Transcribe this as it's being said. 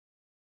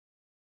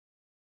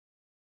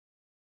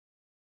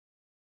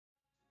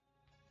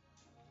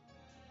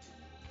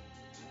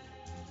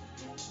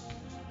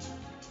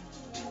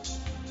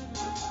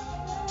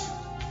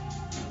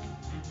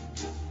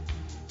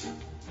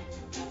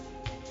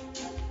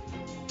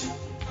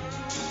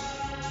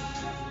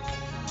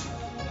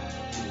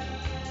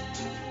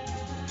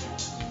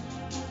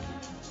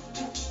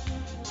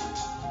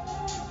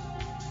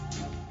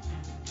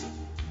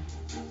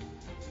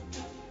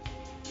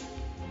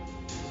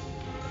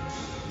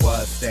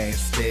was staying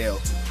still,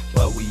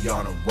 but we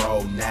on a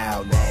roll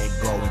now. They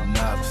ain't going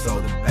up, so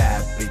the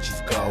bad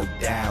bitches go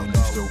down.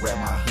 Used to rep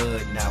my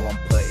hood, now I'm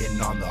putting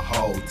on the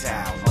whole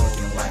town.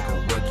 Looking like a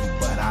rookie,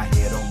 but I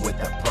hit them with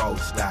that pro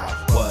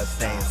style. Was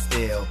staying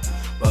still,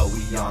 but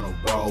we on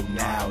a roll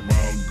now.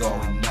 They ain't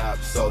going up,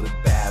 so the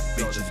bad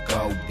bitches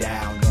go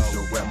down. Used to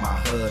rep my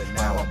hood,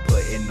 now I'm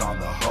putting on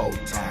the whole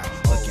town.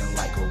 Looking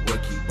like a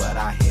rookie, but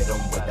I hit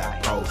them with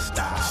that pro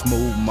style.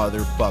 Smooth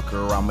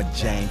motherfucker, I'm a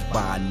James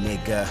Bond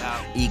nigga.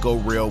 Ego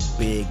real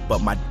big,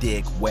 but my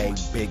dick way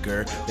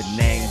bigger. The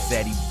name's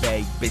Eddy,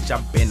 babe, bitch, I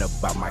been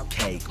about my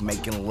cake.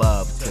 Making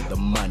love to the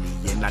money,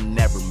 and I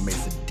never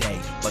miss a day.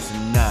 Bust a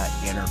nut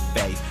in her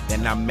face,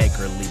 then I make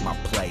her leave my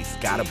place.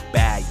 Got a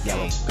bad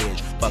yellow bitch,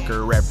 fuck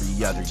her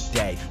every other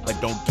day. But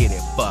don't get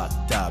it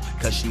fucked up,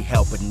 cause she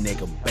help a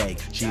nigga bake.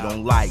 She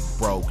don't like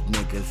broke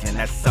niggas, and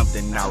that's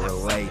something I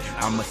relate.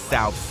 I'm a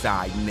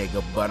Southside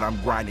nigga, but I'm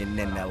grinding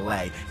in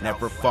LA.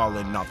 Never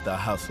falling off the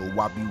hustle,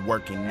 I be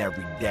working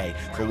every day.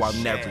 So I'll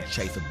never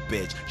chase a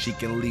bitch, she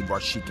can leave or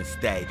she can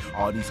stay.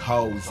 All these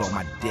hoes on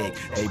my dick,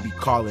 they be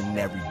calling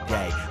every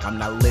day. I'm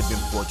not living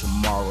for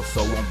tomorrow,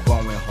 so I'm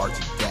going hard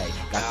today.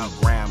 Got these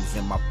grams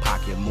in my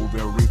pocket,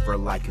 moving reefer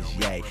like it's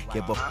yay.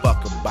 Give a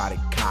fuck about a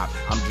cop,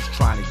 I'm just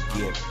trying to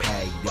get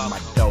paid. In my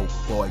dope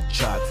boy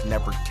chucks,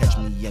 never catch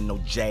me in no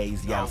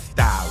J's. Yeah, I'm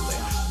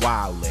stylin',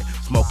 wildin',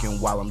 smoking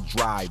while I'm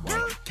driving.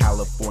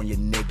 California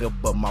nigga,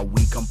 but my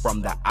weed come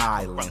from the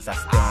islands. I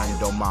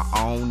stand on my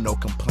own, no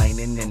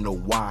complaining and no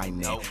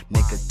whining.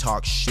 Nigga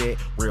talk shit,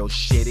 real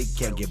shit, it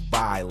can't get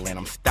violent.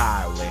 I'm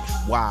stylin',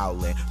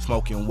 wildin',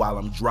 smoking while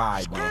I'm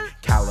driving.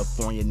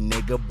 California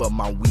nigga, but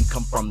my weed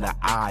come from the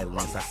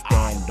islands. I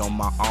stand on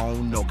my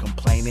own, no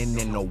complaining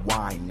and no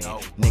whining.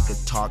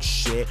 Nigga talk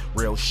shit,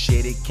 real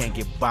shit, it can't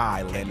get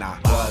violent. I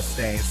was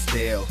staying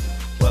still,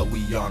 but we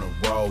on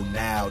a roll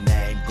now.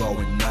 They ain't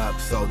going up,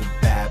 so the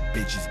bad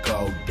bitches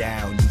go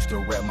down. Used to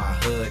rep my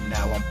hood,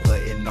 now I'm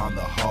putting on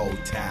the whole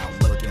town.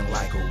 Looking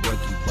like a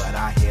rookie, but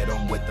I hit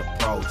them with the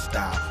pro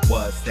style.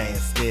 Was staying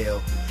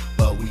still,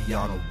 but we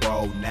on a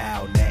roll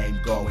now. They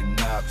ain't going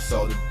up,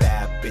 so the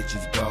bad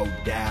bitches go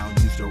down.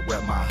 Used to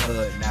rep my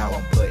hood, now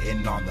I'm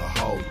putting on the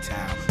whole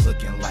town.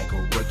 Looking like a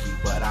rookie,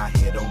 but I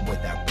hit them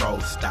with that pro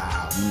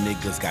style. You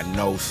niggas got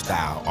no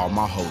style, all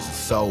my hoes are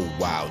so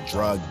wild.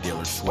 Drug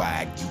dealer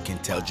swag, you can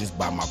tell just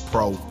by my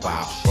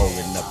profile.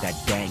 Rolling up that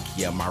dank,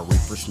 yeah, my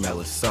reefer smell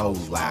is so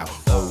loud.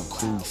 Old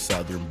crew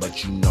southern,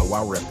 but you know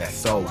I rep that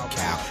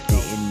SoCal.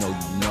 Didn't know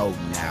you know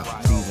now,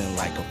 seasoned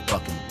like a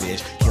fucking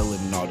bitch.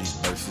 Killing all these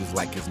verses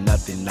like it's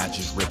nothing, I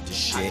just ripped the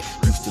shit.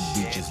 Used to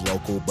be just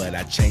local, but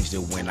I changed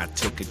it when I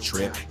took a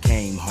trip.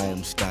 Came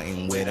home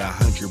stunting with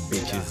 100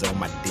 bitches on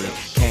my dick.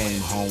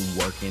 Came home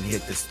working,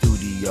 hit the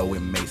studio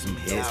and made some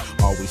hits.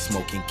 Always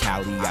smoking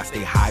Cali, I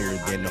stay higher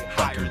than a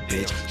fucking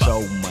bitch.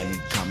 Show money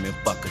coming,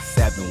 fuck a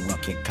 7, we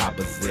can cop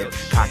a zip.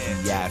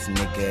 Cocky ass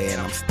nigga,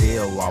 and I'm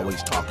still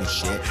always talking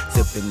shit.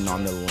 Sipping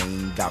on the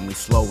lean, got me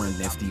slower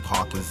than Steve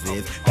Hawkins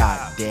is.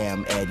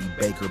 Goddamn Eddie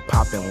Baker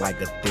popping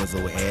like a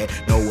thizzle head.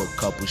 Know a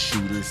couple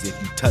shooters,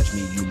 if you touch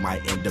me you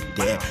might end up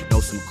dead. Know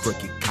some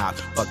crooked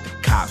cops, fuck the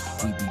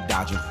cops, we be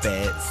dodging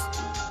feds.